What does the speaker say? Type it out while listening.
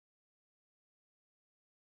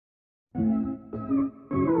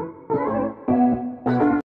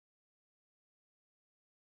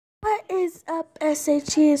What is up,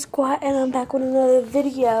 SHE Squad, and I'm back with another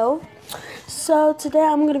video. So today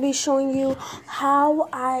I'm going to be showing you how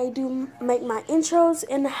I do make my intros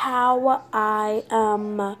and how I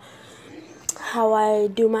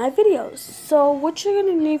do my videos. So what you're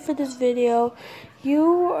going to need for this video,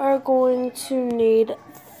 you are going to need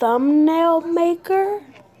thumbnail maker.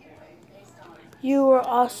 You are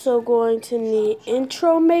also going to need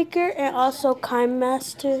intro maker and also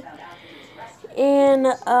KineMaster. And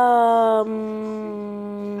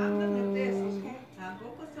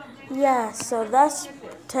yeah, so that's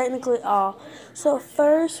technically all. So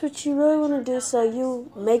first, what you really want to do, so you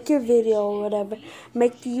make your video or whatever,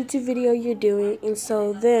 make the YouTube video you're doing, and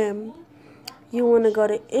so then you want to go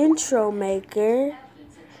to intro maker.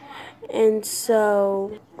 And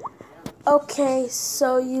so okay,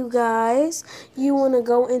 so you guys, you want to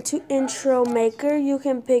go into intro maker. You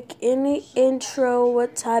can pick any intro,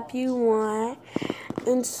 what type you want.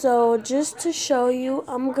 And so just to show you,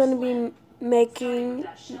 I'm going to be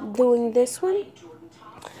doing this one.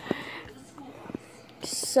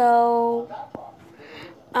 So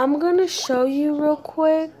I'm going to show you real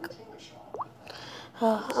quick.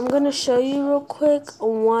 one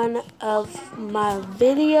of my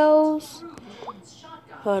videos.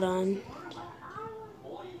 Hold on.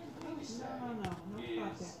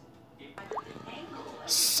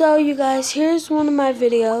 So you guys, here's one of my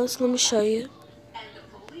videos. Let me show you.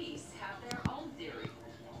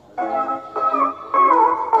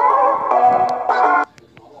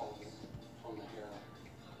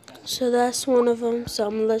 So that's one of them. So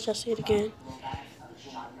I'm gonna let y'all see it again.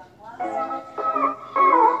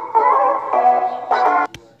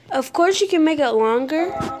 Of course, you can make it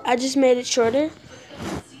longer. I just made it shorter.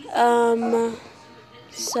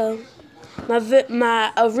 So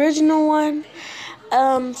my original one.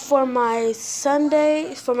 For my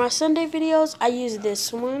Sunday videos, I use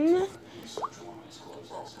this one.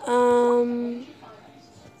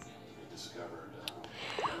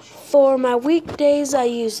 For my weekdays, I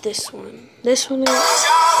use this one. This one is.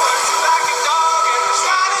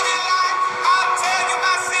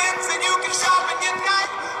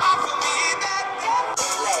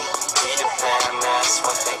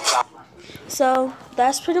 So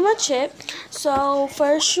that's pretty much it. So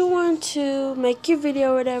first you want to make your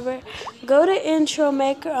video or whatever. Go to intro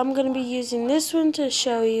maker. I'm going to be using this one to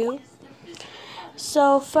show you.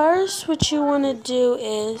 So first what you want to do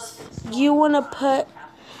is you want to put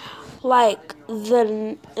like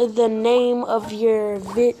the name of your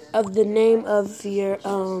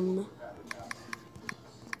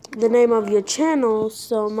channel.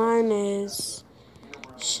 So mine is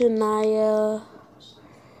Shania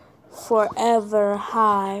Forever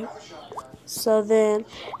High. So then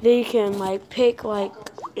you can like pick like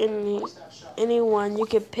anyone. You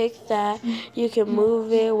can pick that. You can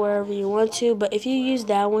move it wherever you want to. But if you use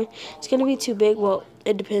that one, it's gonna be too big. Well,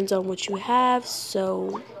 it depends on what you have.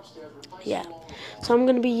 So yeah. So I'm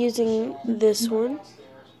gonna be using this one.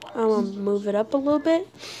 I'm gonna move it up a little bit.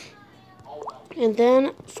 And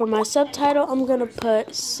then for my subtitle, I'm gonna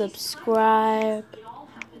put subscribe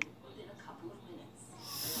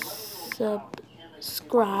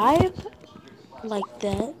like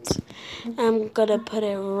that. I'm gonna put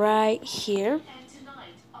it right here.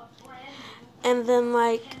 And then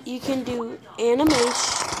like you can do animation.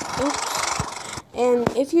 Oops. And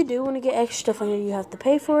if you do want to get extra stuff on here, you have to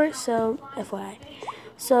pay for it. So FYI.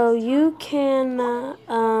 So you can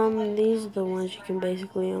these are the ones you can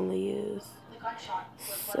basically only use.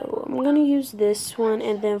 So I'm gonna use this one,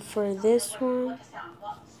 and then for this one,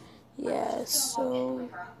 yeah, so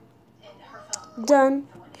done.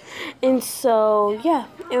 And so yeah,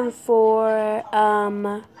 and for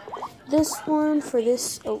this one, for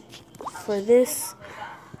this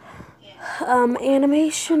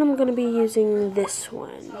animation, I'm gonna be using this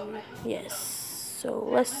one. Yes, so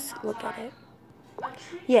let's look at it.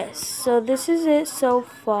 Yes, so this is it so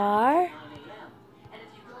far.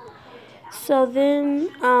 So then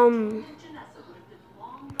I'm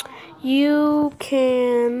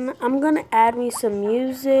gonna add me some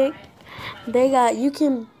music. You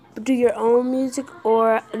can do your own music,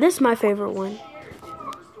 or this is my favorite one.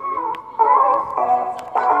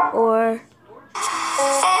 Or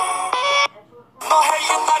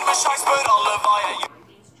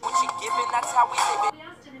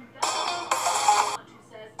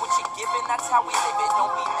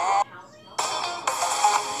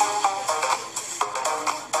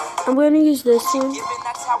I'm gonna use this one.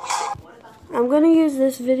 I'm gonna use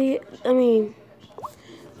this video.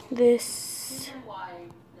 This.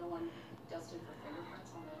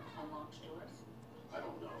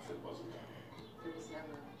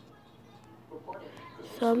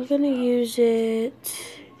 So I'm gonna use it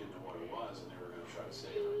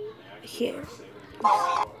here.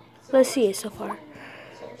 Let's see it so far.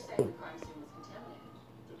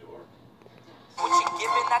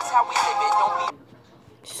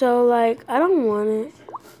 So like I don't want it.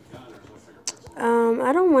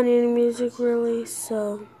 I don't want any music really,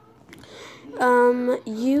 so I'm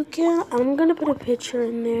gonna put a picture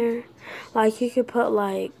in there. Like you could put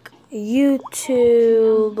like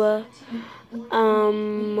YouTube,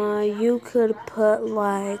 you could put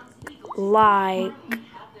like,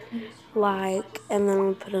 and then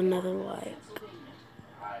we'll put another like.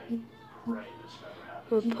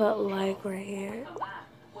 We'll put like right here.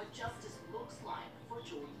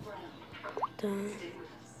 Done.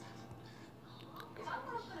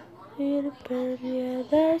 Yeah,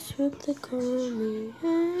 that's what they call me.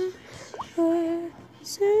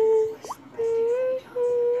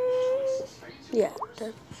 Yeah,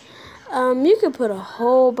 done. You can put a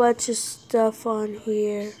whole bunch of stuff on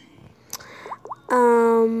here.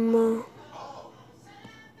 I'm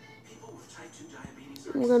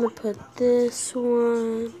gonna put this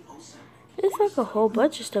one. It's like a whole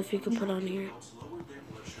bunch of stuff you can put on here.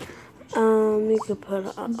 You could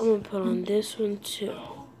put. I'm gonna put on this one too.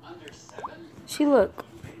 See, look.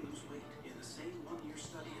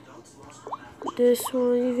 This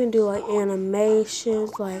one you can do like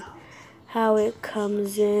animations, like how it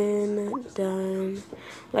comes in, done.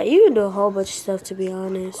 Like you can do a whole bunch of stuff, to be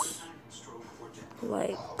honest.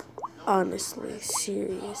 Like honestly,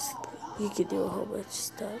 seriously, you could do a whole bunch of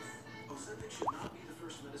stuff.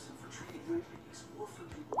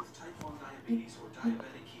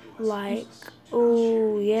 Like,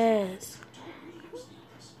 oh yes.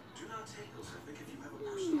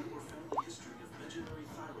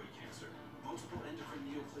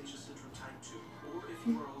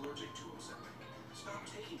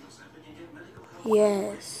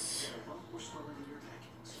 Yes.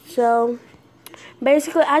 So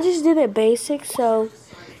basically, I just did it basic. So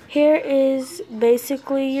here is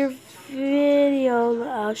basically your video.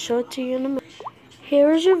 I'll show it to you in a minute.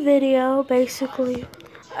 Here is your video, basically.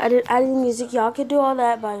 I did music. Y'all can do all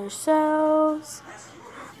that by yourselves.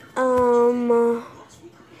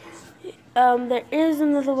 There is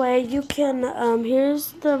another way. You can,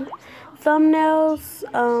 here's the thumbnails.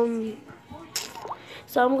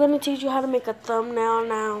 So I'm going to teach you how to make a thumbnail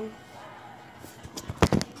now.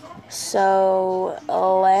 So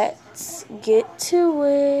let's get to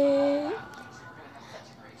it.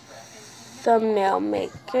 Thumbnail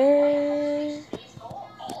maker.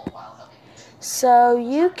 So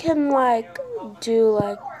you can like do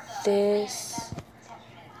like this.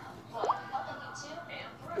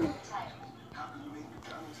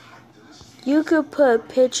 You could put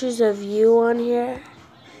pictures of you on here.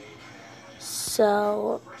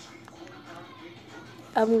 So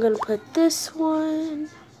I'm gonna put this one.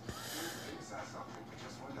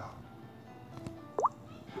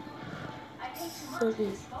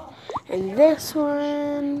 And this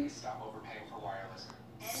one.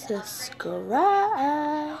 Subscribe.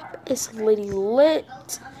 It's Liddy Lit.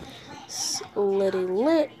 It's Liddy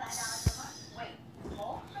Lit.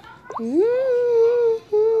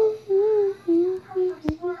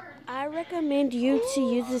 I recommend you to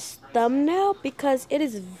use this thumbnail because it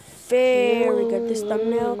is very good. This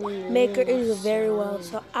thumbnail maker is very well,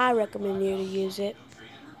 so I recommend you to use it.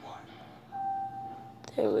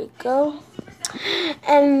 There we go.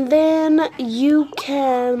 And then you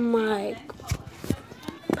can like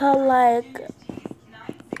put like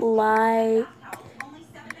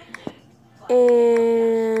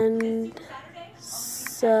and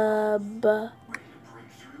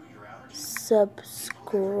subscribe.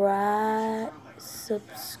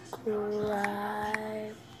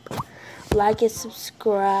 Like and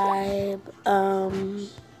subscribe.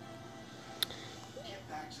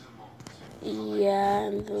 Yeah,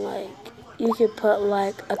 and then like you could put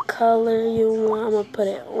like a color you want. I'm gonna put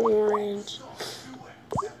it orange.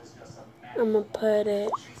 I'm gonna put it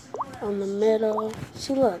on the middle.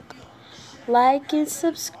 See, look. Like and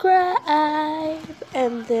subscribe,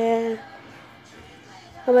 and then.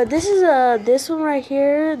 But this is this one right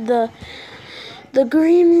here. The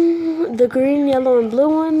green, yellow, and blue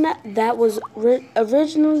one, that was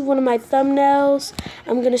originally one of my thumbnails.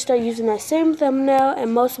 I'm going to start using that same thumbnail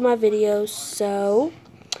in most of my videos, so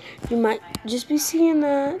you might just be seeing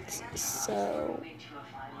that. So,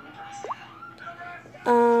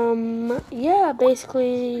 yeah,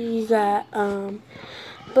 basically you got,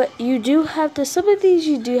 but you do have to, some of these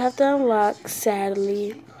you do have to unlock,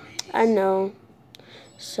 sadly. I know.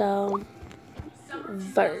 So,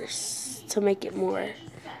 verse. To make it more,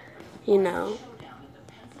 you know.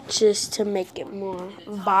 just to make it more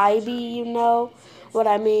vibey, you know what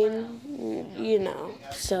I mean? You know,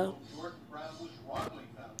 so.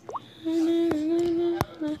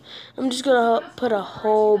 I'm just gonna put a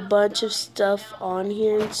whole bunch of stuff on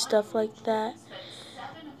here and stuff like that.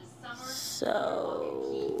 So,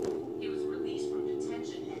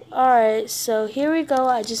 alright, so here we go.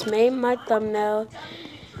 I just made my thumbnail.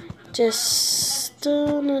 Just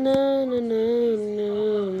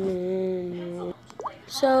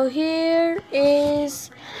so here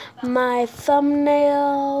is my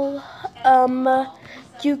thumbnail.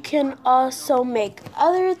 You can also make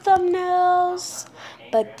other thumbnails,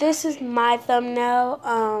 but this is my thumbnail.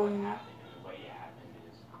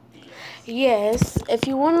 Yes, if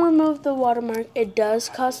you want to remove the watermark, it does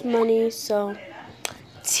cost money, so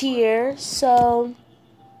tier. So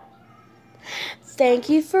thank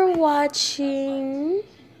you for watching.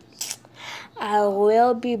 I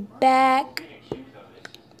will be back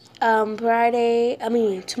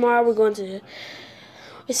tomorrow we're going to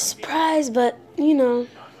a surprise, but you know,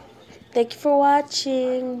 thank you for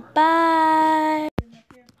watching. Bye.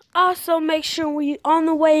 Also, make sure we on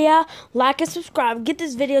the way out, like and subscribe. Get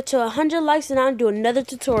this video to 100 likes and I'll do another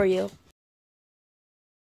tutorial.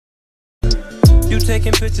 You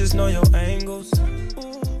taking pictures, know your angles.